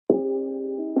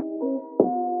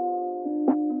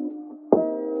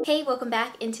Hey, welcome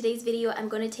back. In today's video, I'm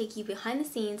going to take you behind the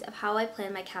scenes of how I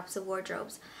plan my capsule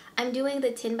wardrobes. I'm doing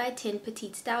the 10 by 10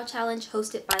 Petite Style Challenge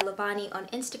hosted by Lavani on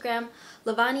Instagram.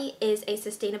 Lavani is a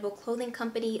sustainable clothing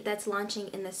company that's launching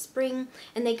in the spring,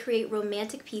 and they create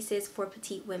romantic pieces for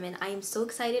petite women. I am so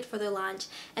excited for their launch,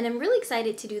 and I'm really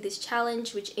excited to do this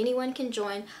challenge, which anyone can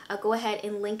join. I'll go ahead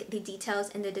and link the details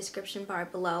in the description bar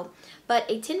below. But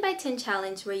a 10 by 10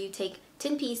 challenge where you take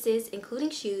 10 pieces,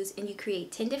 including shoes, and you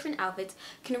create 10 different outfits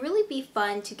can really be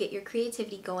fun to get your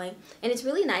creativity going. And it's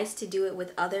really nice to do it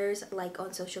with others, like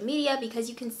on social media, because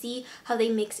you can see how they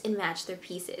mix and match their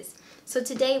pieces. So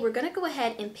today we're going to go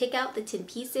ahead and pick out the 10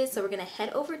 pieces. So we're going to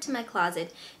head over to my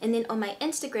closet, and then on my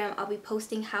Instagram I'll be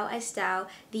posting how I style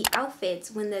the outfits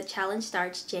when the challenge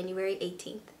starts January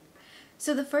 18th.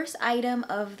 So the first item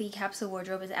of the capsule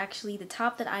wardrobe is actually the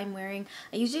top that I'm wearing.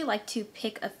 I usually like to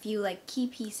pick a few key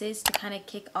pieces to kind of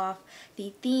kick off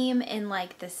the theme and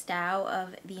the style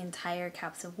of the entire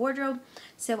capsule wardrobe.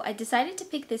 So I decided to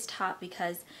pick this top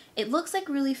because it looks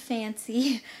really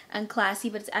fancy and classy,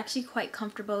 but it's actually quite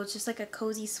comfortable. It's just like a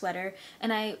cozy sweater,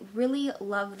 and I really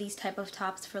love these type of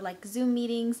tops for Zoom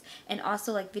meetings and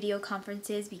also video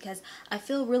conferences because I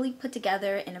feel really put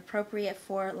together and appropriate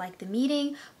for the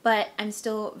meeting, but I'm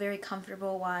still very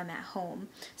comfortable while I'm at home.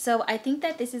 So I think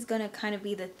that this is going to kind of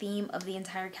be the theme of the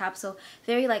entire capsule.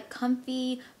 Very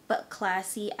comfy but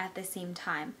classy at the same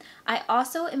time. I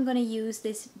also am going to use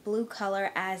this blue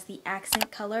color as the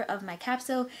accent color of my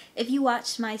capsule. If you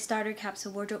watched my starter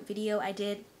capsule wardrobe video I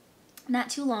did not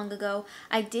too long ago,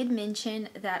 I did mention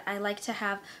that I like to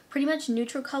have pretty much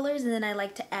neutral colors, and then I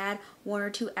like to add one or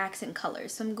two accent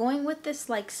colors. So I'm going with this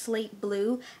slate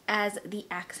blue as the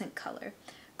accent color.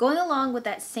 Going along with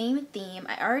that same theme,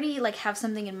 I already have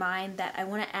something in mind that I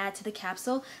want to add to the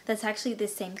capsule that's actually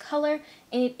this same color,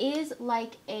 and it is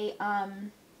a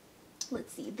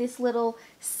let's see, this little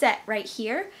set right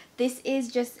here. This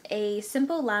is just a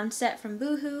simple lounge set from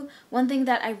Boohoo. One thing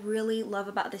that I really love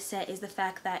about this set is the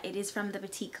fact that it is from the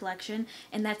Petite collection,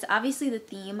 and that's obviously the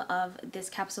theme of this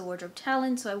capsule wardrobe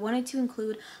challenge, so I wanted to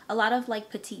include a lot of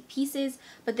petite pieces.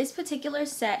 But this particular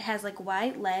set has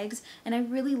wide legs, and I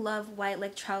really love wide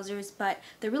leg trousers, but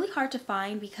they're really hard to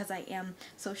find because I am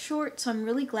so short, so I'm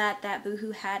really glad that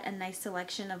Boohoo had a nice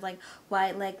selection of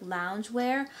wide leg lounge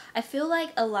wear. I feel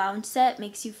like a lounge set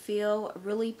makes you feel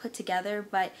really put together,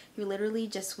 but you're literally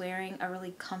just wearing a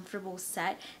really comfortable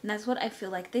set, and that's what I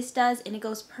feel like this does, and it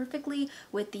goes perfectly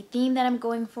with the theme that I'm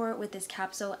going for with this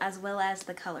capsule as well as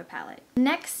the color palette.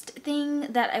 Next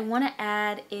thing that I want to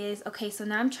add is, okay, so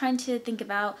now I'm trying to think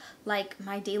about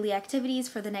my daily activities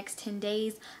for the next 10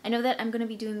 days. I know that I'm going to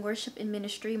be doing worship and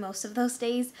ministry most of those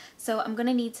days, so I'm going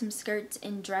to need some skirts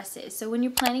and dresses. So when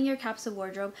you're planning your capsule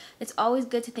wardrobe, it's always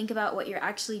good to think about what you're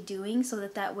actually doing so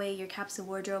that way your capsule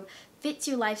wardrobe fits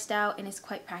your lifestyle and is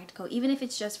quite practical, even if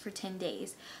it's just for 10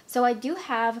 days. So I do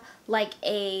have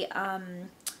a,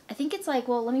 I think it's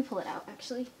well, let me pull it out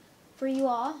actually for you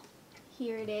all.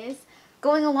 Here it is.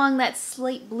 Going along that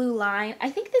slate blue line, I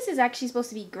think this is actually supposed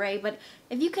to be gray, but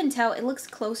if you can tell, it looks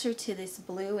closer to this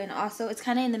blue, and also it's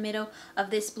kind of in the middle of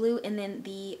this blue and then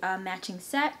the matching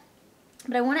set.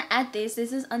 But I want to add this.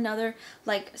 This is another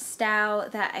style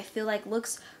that I feel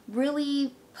looks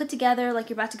really put together,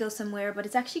 you're about to go somewhere, but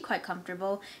it's actually quite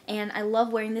comfortable, and I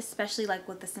love wearing this, especially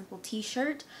with a simple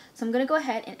t-shirt. So I'm going to go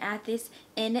ahead and add this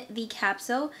in the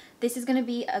capsule. This is going to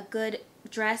be a good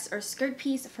dress or skirt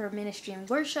piece for ministry and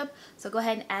worship, so go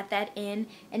ahead and add that in.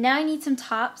 And now I need some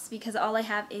tops because all I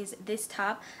have is this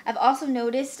top. I've also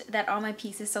noticed that all my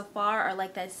pieces so far are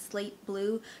that slate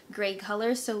blue gray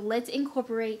color, so let's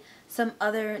incorporate some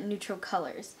other neutral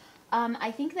colors.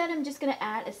 I think that I'm just going to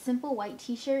add a simple white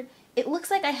t-shirt. It looks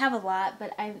like I have a lot,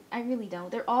 but I really don't.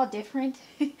 They're all different.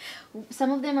 Some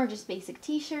of them are just basic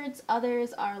t-shirts,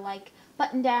 others are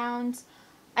button downs.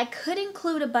 I could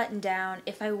include a button down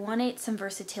if I wanted some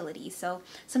versatility. So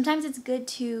sometimes it's good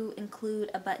to include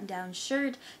a button down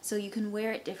shirt so you can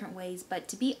wear it different ways. But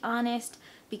to be honest,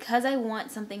 because I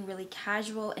want something really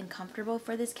casual and comfortable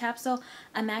for this capsule,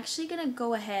 I'm actually going to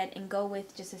go ahead and go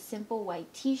with just a simple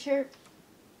white t-shirt.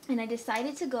 And I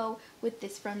decided to go with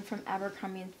this one from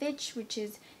Abercrombie & Fitch, which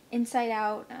is inside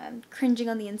out, cringing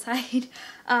on the inside.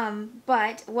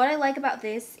 But what I like about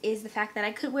this is the fact that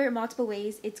I could wear it multiple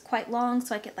ways. It's quite long,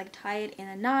 so I could tie it in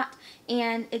a knot,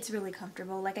 and it's really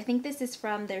comfortable. I think this is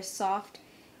from their soft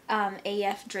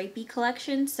AF drapey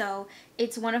collection, so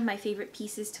it's one of my favorite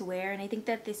pieces to wear, and I think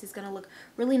that this is going to look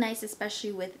really nice,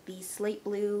 especially with the slate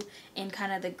blue and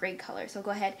kind of the gray color. So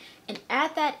go ahead and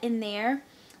add that in there.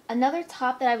 Another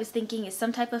top that I was thinking is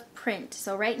some type of print.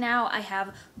 So right now I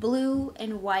have blue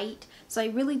and white, so I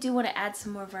really do want to add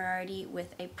some more variety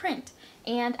with a print.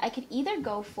 And I could either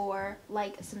go for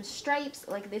like some stripes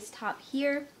like this top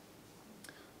here,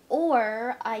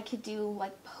 or I could do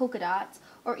like polka dots,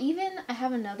 or even I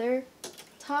have another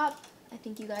top. I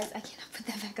think you guys, I cannot put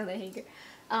that back on the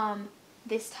hanger.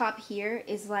 This top here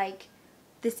is like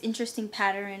this interesting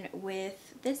pattern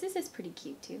with, this is pretty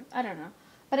cute too. I don't know.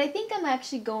 But I think I'm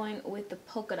actually going with the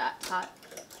polka dot top.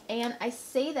 And I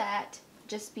say that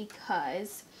just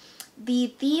because the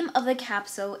theme of the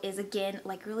capsule is, again,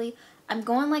 like really, I'm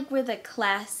going like with a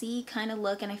classy kind of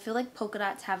look, and I feel like polka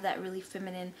dots have that really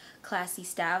feminine, classy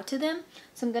style to them.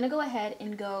 So I'm going to go ahead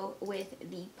and go with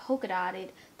the polka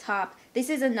dotted top. This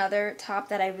is another top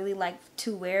that I really like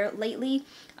to wear lately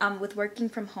with working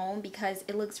from home, because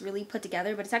it looks really put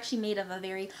together, but it's actually made of a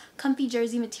very comfy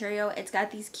jersey material. It's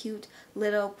got these cute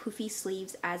little poofy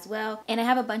sleeves as well, and I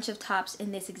have a bunch of tops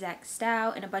in this exact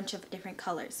style in a bunch of different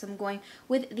colors. So I'm going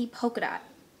with the polka dot.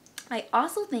 I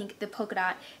also think the polka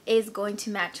dot is going to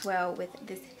match well with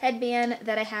this headband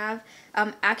that I have.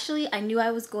 Actually, I knew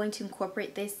I was going to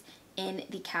incorporate this in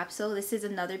the capsule. This is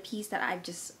another piece that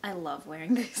I love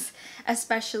wearing this,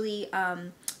 especially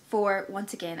for,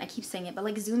 once again, I keep saying it, but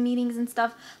like Zoom meetings and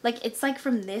stuff. Like, it's like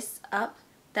from this up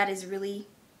that is really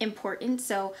important.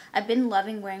 So I've been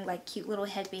loving wearing like cute little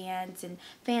headbands and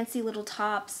fancy little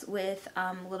tops with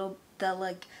the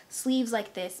like sleeves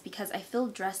like this, because I feel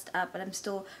dressed up but I'm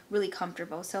still really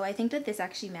comfortable. So I think that this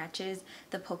actually matches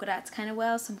the polka dots kind of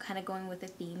well, so I'm kind of going with a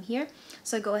theme here.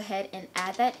 So I go ahead and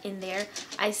add that in there.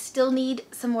 I still need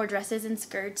some more dresses and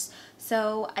skirts,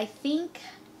 so I think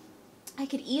I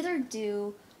could either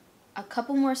do a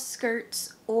couple more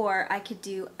skirts or I could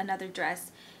do another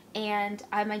dress. And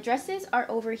my dresses are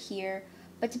over here,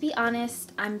 but to be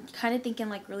honest, I'm kind of thinking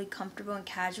like really comfortable and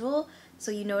casual. So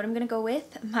you know what I'm going to go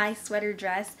with? My sweater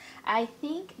dress. I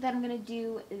think that I'm going to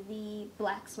do the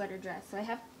black sweater dress. So I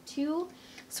have two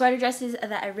sweater dresses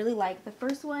that I really like. The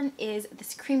first one is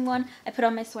this cream one. I put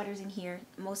all my sweaters in here.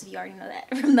 Most of you already know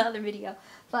that from the other video.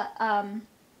 But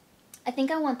I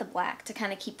think I want the black to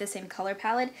kind of keep the same color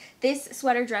palette. This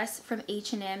sweater dress from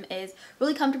H&M is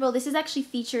really comfortable. This is actually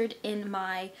featured in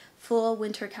my full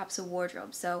winter capsule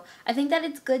wardrobe. So I think that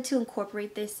it's good to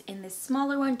incorporate this in this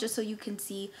smaller one just so you can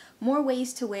see more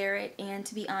ways to wear it. And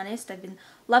to be honest, I've been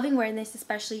loving wearing this,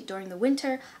 especially during the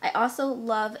winter. I also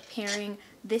love pairing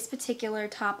this particular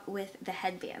top with the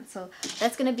headband. So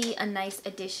that's going to be a nice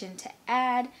addition to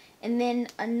add. And then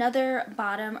another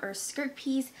bottom or skirt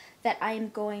piece that I am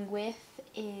going with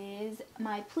is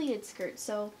my pleated skirt.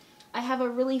 So I have a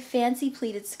really fancy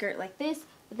pleated skirt like this,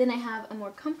 but then I have a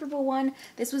more comfortable one.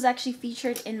 This was actually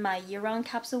featured in my year-round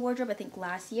capsule wardrobe, I think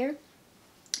last year.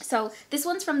 So this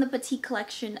one's from the Petite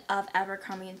collection of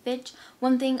Abercrombie & Fitch.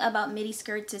 One thing about midi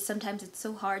skirts is sometimes it's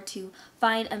so hard to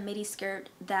find a midi skirt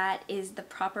that is the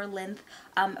proper length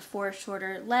for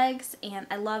shorter legs, and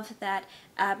I love that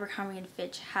Abercrombie &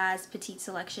 Fitch has petite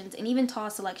selections and even tall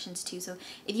selections too. So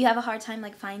if you have a hard time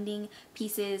like finding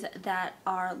pieces that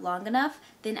are long enough,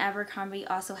 then Abercrombie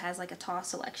also has like a tall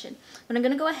selection. But I'm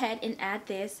going to go ahead and add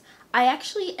this. I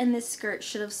actually in this skirt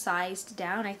should have sized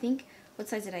down. I think, what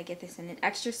size did I get this in? An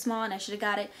extra small, and I should have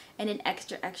got it in an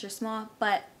extra small,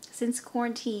 but since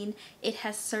quarantine it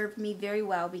has served me very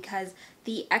well because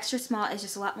the extra small is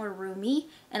just a lot more roomy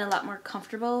and a lot more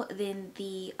comfortable than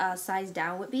the size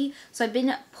down would be. So I've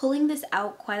been pulling this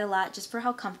out quite a lot just for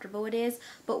how comfortable it is,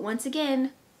 but once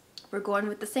again we're going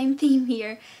with the same theme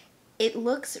here. It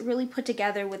looks really put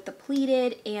together with the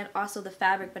pleated and also the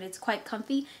fabric, but it's quite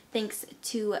comfy thanks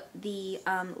to the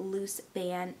loose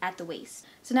band at the waist.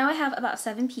 So now I have about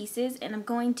 7 pieces, and I'm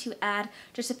going to add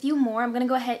just a few more. I'm going to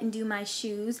go ahead and do my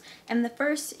shoes, and the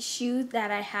first shoe that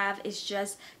I have is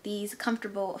just these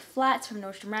comfortable flats from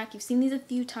Nordstrom Rack. You've seen these a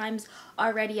few times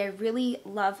already. I really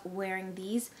love wearing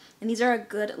these, and these are a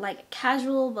good like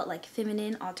casual but like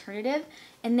feminine alternative.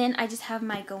 And then I just have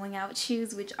my going out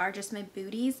shoes, which are just my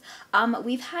booties.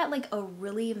 We've had like a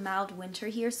really mild winter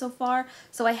here so far,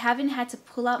 so I haven't had to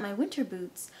pull out my winter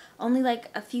boots, only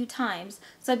like a few times.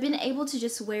 So I've been able to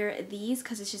just wear these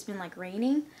because it's just been like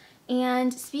raining.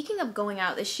 And speaking of going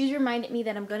out, the shoes reminded me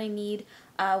that I'm going to need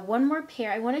one more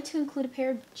pair. I wanted to include a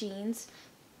pair of jeans.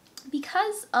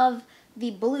 Because of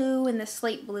the blue and the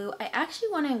slate blue, I actually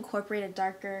want to incorporate a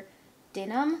darker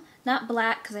denim, not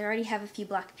black because I already have a few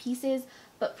black pieces,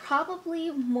 but probably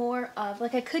more of,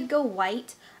 like, I could go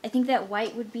white. I think that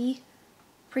white would be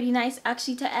pretty nice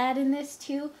actually to add in this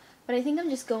too, but I think I'm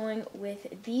just going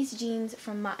with these jeans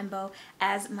from Mott & Bow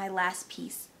as my last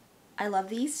piece. I love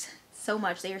these so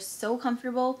much. They are so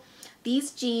comfortable.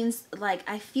 These jeans, like,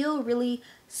 I feel really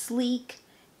sleek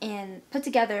and put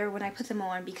together when I put them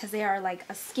on because they are like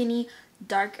a skinny,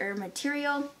 darker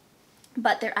material,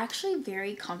 but they're actually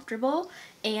very comfortable,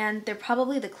 and they're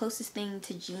probably the closest thing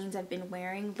to jeans I've been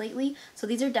wearing lately. So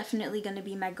these are definitely going to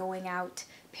be my going out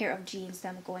pair of jeans that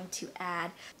I'm going to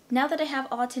add. Now that I have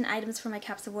all 10 items for my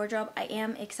capsule wardrobe, I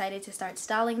am excited to start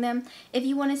styling them. If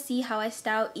you want to see how I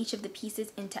style each of the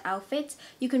pieces into outfits,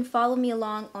 you can follow me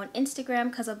along on Instagram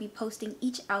because I'll be posting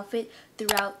each outfit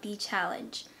throughout the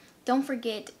challenge. Don't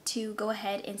forget to go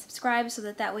ahead and subscribe so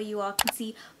that way you all can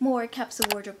see more capsule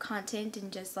wardrobe content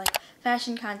and just like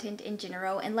fashion content in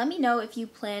general. And let me know if you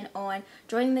plan on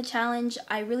joining the challenge.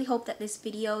 I really hope that this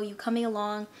video, you coming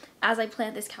along as I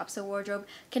plan this capsule wardrobe,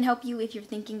 can help you if you're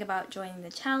thinking about joining the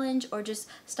challenge or just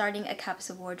starting a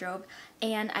capsule wardrobe.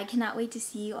 And I cannot wait to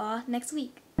see you all next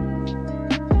week.